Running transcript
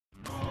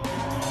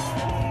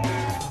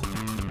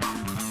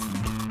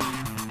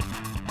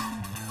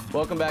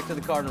Welcome back to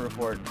the Cardinal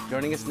Report.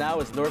 Joining us now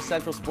is North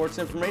Central Sports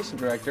Information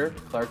Director,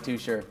 Clark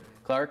Teuscher.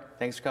 Clark,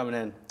 thanks for coming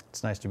in.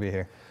 It's nice to be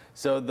here.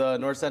 So the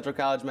North Cenrtal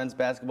College men's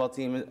basketball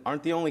team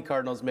aren't the only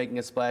Cardinals making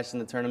a splash in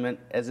the tournament.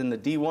 As in the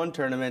D1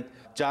 tournament,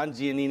 John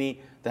Giannini,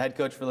 the head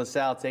coach for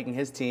LaSalle, taking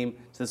his team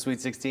to the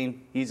Sweet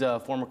 16. He's a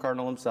former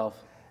Cardinal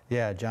himself.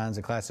 Yeah, John's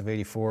a class of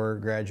 '84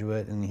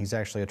 graduate, and he's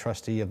actually a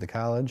trustee of the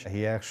college.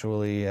 He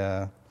actually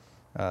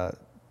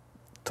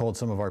told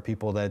some of our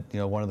people that, you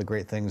know, one of the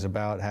great things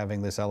about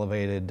having this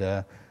elevated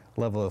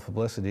level of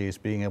publicity is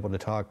being able to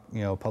talk,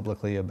 you know,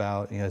 publicly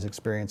about, you know, his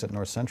experience at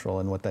North Central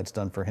and what that's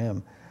done for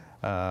him,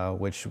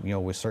 which, you know,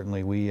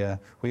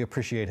 we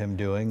appreciate him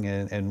doing,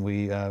 and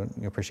we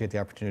appreciate the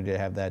opportunity to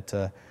have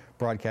that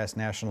broadcast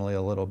nationally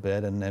a little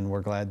bit, and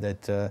we're glad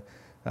that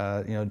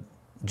you know,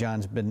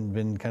 John's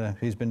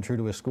he's been true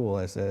to his school,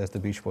 as the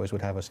Beach Boys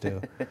would have us do.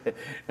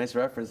 Nice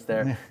reference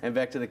there. And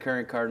back to the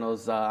current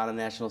Cardinals on a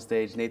national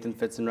stage, Nathan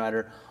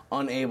Fitzenrider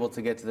unable to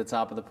get to the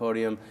top of the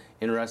podium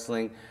in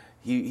wrestling.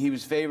 He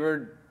was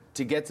favored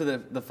to get to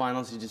the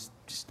finals. He just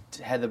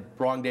had the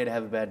wrong day to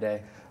have a bad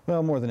day.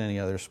 Well, more than any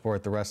other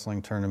sport, the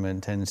wrestling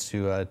tournament tends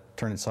to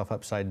turn itself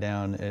upside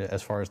down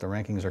as far as the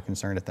rankings are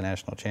concerned at the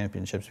national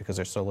championships, because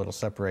there's so little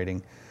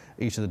separating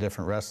each of the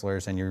different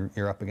wrestlers, and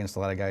you're up against a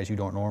lot of guys you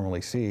don't normally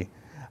see.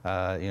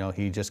 You know,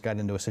 he just got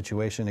into a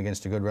situation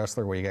against a good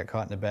wrestler where you got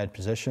caught in a bad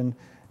position,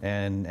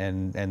 and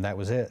that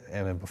was it.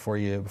 And before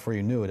you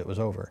knew it, it was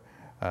over.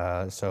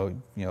 So,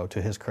 you know,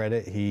 to his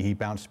credit, he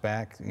bounced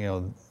back, you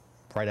know,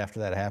 right after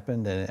that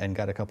happened, and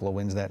got a couple of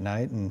wins that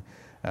night, and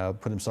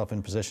put himself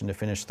in position to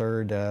finish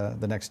third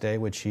the next day,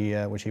 which he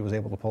was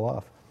able to pull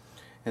off.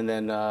 And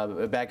then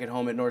back at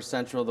home at North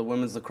Central, the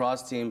women's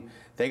lacrosse team,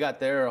 they got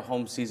their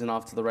home season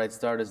off to the right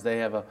start, as they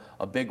have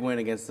a big win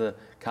against the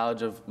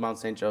College of Mount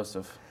St.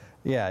 Joseph.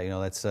 Yeah, you know,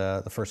 that's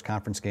the first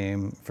conference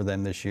game for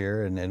them this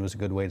year, and it was a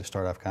good way to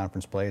start off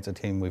conference play. It's a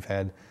team we've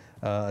had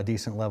a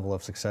decent level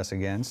of success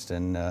against,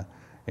 and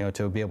you know,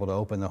 to be able to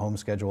open the home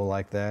schedule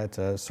like that,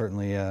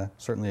 certainly a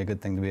good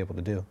thing to be able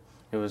to do.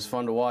 It was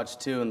fun to watch,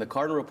 too, and the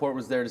Cardinal Report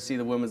was there to see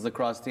the women's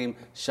lacrosse team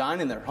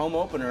shine in their home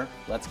opener.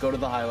 Let's go to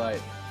the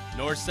highlight.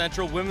 North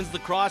Central women's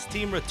lacrosse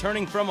team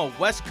returning from a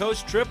West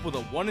Coast trip with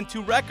a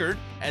 1-2 record,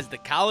 as the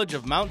College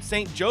of Mount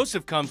St.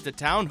 Joseph comes to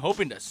town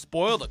hoping to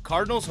spoil the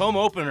Cardinals' home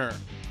opener.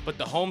 But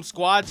the home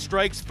squad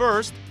strikes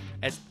first,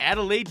 as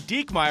Adelaide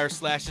Diekmeyer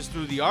slashes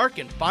through the arc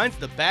and finds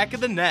the back of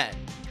the net.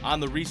 On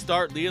the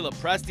restart, Leah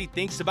Lepresti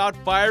thinks about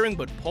firing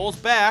but pulls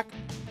back.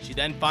 She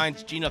then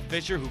finds Gina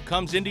Fisher, who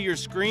comes into your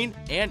screen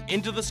and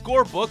into the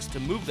scorebooks to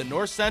move the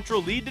North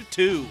Central lead to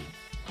 2.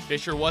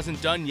 Fisher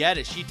wasn't done yet,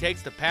 as she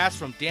takes the pass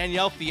from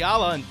Danielle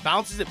Fiala and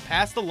bounces it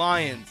past the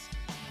Lions.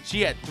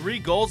 She had 3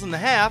 goals in the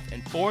half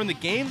and 4 in the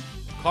game.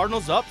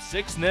 Cardinals up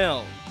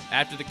 6-0.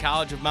 After the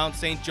College of Mount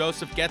St.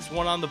 Joseph gets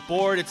one on the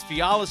board, it's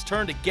Fiala's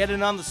turn to get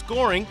in on the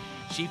scoring.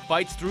 She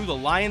fights through the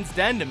Lions'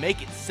 den to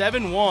make it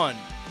 7-1.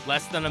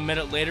 Less than a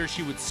minute later,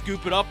 she would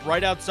scoop it up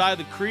right outside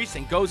the crease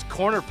and goes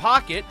corner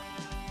pocket.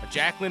 A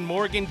Jacqueline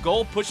Morgan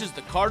goal pushes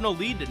the Cardinal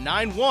lead to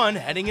 9-1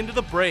 heading into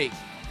the break.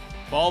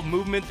 Ball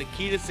movement the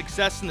key to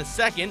success in the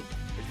second,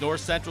 as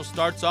North Central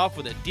starts off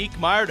with a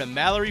Diekmeyer to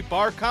Mallory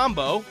Barr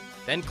combo.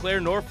 Then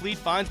Claire Norfleet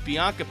finds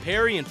Bianca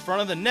Perry in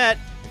front of the net,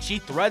 and she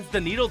threads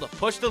the needle to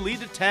push the lead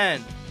to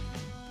 10.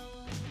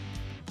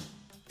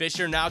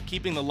 Fisher now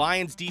keeping the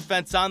Lions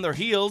defense on their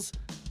heels.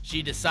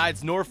 She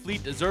decides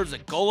Norfleet deserves a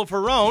goal of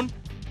her own.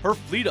 Her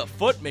fleet of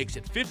foot makes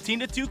it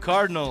 15-2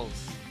 Cardinals.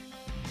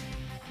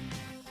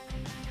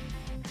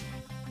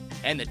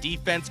 And the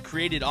defense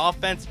created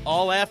offense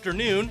all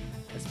afternoon,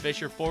 as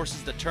Fisher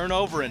forces the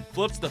turnover and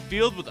flips the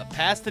field with a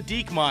pass to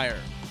Diekmeyer.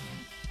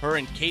 Her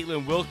and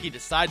Caitlin Wilkie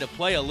decide to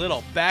play a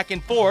little back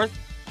and forth,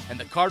 and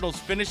the Cardinals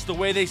finish the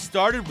way they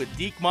started, with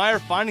Diekmeyer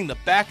finding the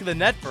back of the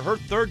net for her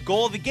 3rd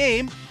goal of the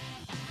game.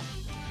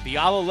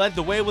 Fiala led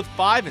the way with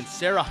 5, and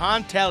Sarah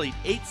Hahn tallied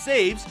 8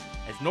 saves,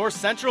 as North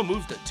Central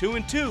moves to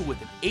 2-2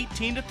 with an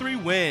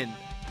 18-3 win.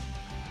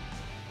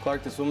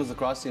 Clark, this women's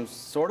lacrosse team's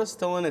sort of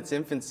still in its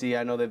infancy.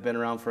 I know they've been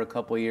around for a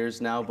couple of years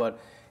now, but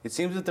it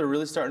seems that they're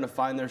really starting to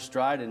find their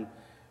stride, and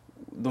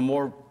the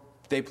more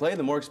they play,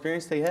 the more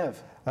experience they have.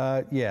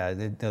 Yeah,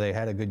 they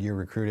had a good year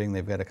recruiting.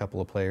 They've got a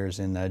couple of players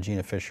in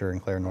Gina Fisher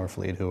and Claire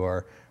Norfleet, who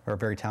are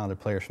very talented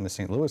players from the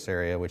St. Louis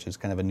area, which is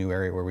kind of a new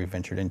area where we've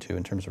ventured into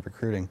in terms of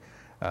recruiting.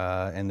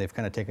 And they've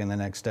kind of taken the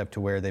next step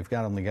to where they've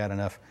not only got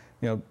enough,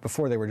 you know,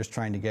 before they were just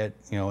trying to get,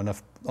 you know,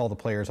 all the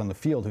players on the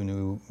field who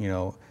knew, you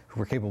know, who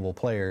were capable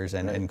players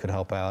and could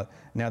help out.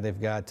 Now they've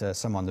got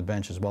some on the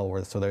bench as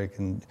well, so they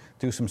can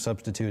do some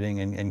substituting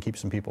and keep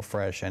some people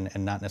fresh and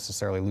not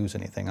necessarily lose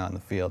anything on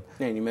the field.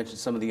 Yeah, and you mentioned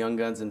some of the young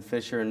guns in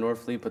Fisher and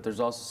Norfleet, but there's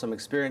also some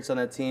experience on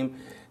that team.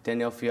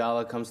 Danielle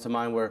Fiala comes to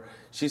mind, where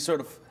she's sort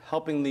of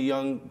helping the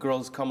young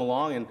girls come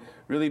along and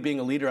really being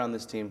a leader on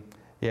this team.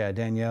 Yeah,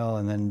 Danielle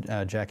and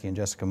then Jackie and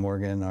Jessica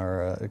Morgan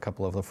are a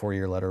couple of the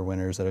 4-year letter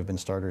winners that have been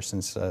starters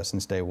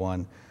since day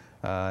one.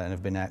 And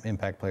have been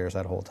impact players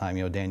that whole time.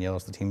 You know, Danielle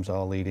is the team's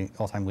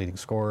all-time leading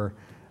scorer.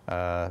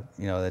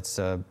 You know, that's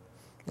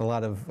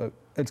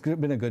it's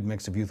been a good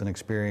mix of youth and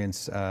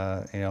experience,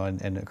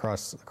 and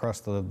across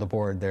the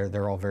board,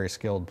 they're all very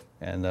skilled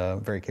and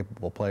very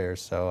capable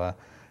players. So,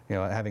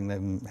 having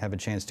them have a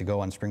chance to go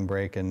on spring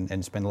break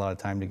and spend a lot of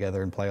time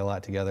together and play a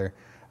lot together,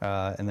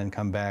 and then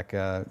come back,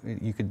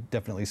 you could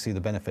definitely see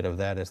the benefit of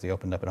that as they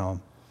opened up at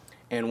home.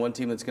 And one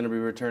team that's going to be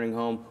returning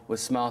home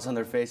with smiles on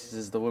their faces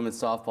is the women's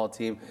softball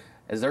team,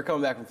 as they're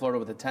coming back from Florida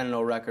with a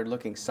 10-0 record,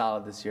 looking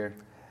solid this year.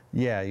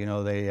 Yeah,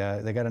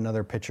 they got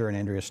another pitcher in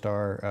Andrea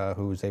Starr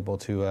who was able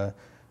to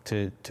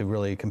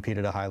really compete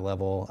at a high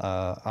level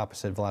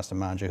opposite Vlasta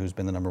Manja, who's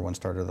been the #1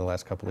 starter the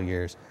last couple of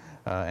years,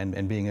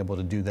 and being able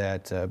to do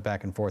that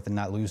back and forth and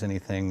not lose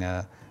anything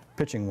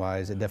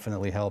pitching-wise, it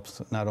definitely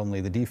helps not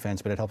only the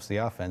defense, but it helps the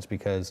offense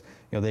because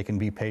they can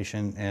be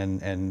patient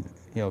and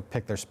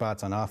pick their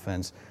spots on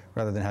offense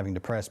rather than having to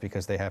press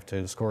because they have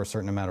to score a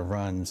certain amount of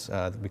runs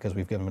because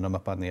we've given them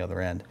up on the other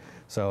end.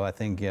 So I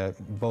think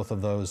both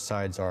of those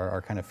sides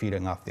are kind of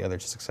feeding off the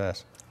other's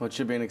success. Well, it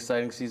should be an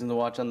exciting season to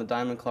watch on the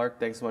diamond. Clark,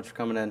 thanks so much for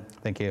coming in.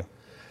 Thank you.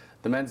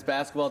 The men's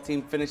basketball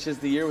team finishes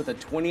the year with a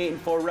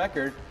 28-4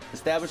 record,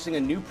 establishing a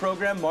new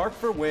program mark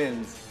for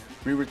wins.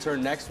 We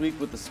return next week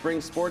with the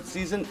spring sports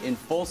season in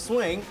full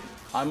swing.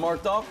 I'm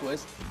Marc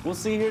Dahlquist. We'll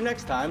see you here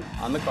next time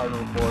on the Cardinal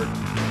Report.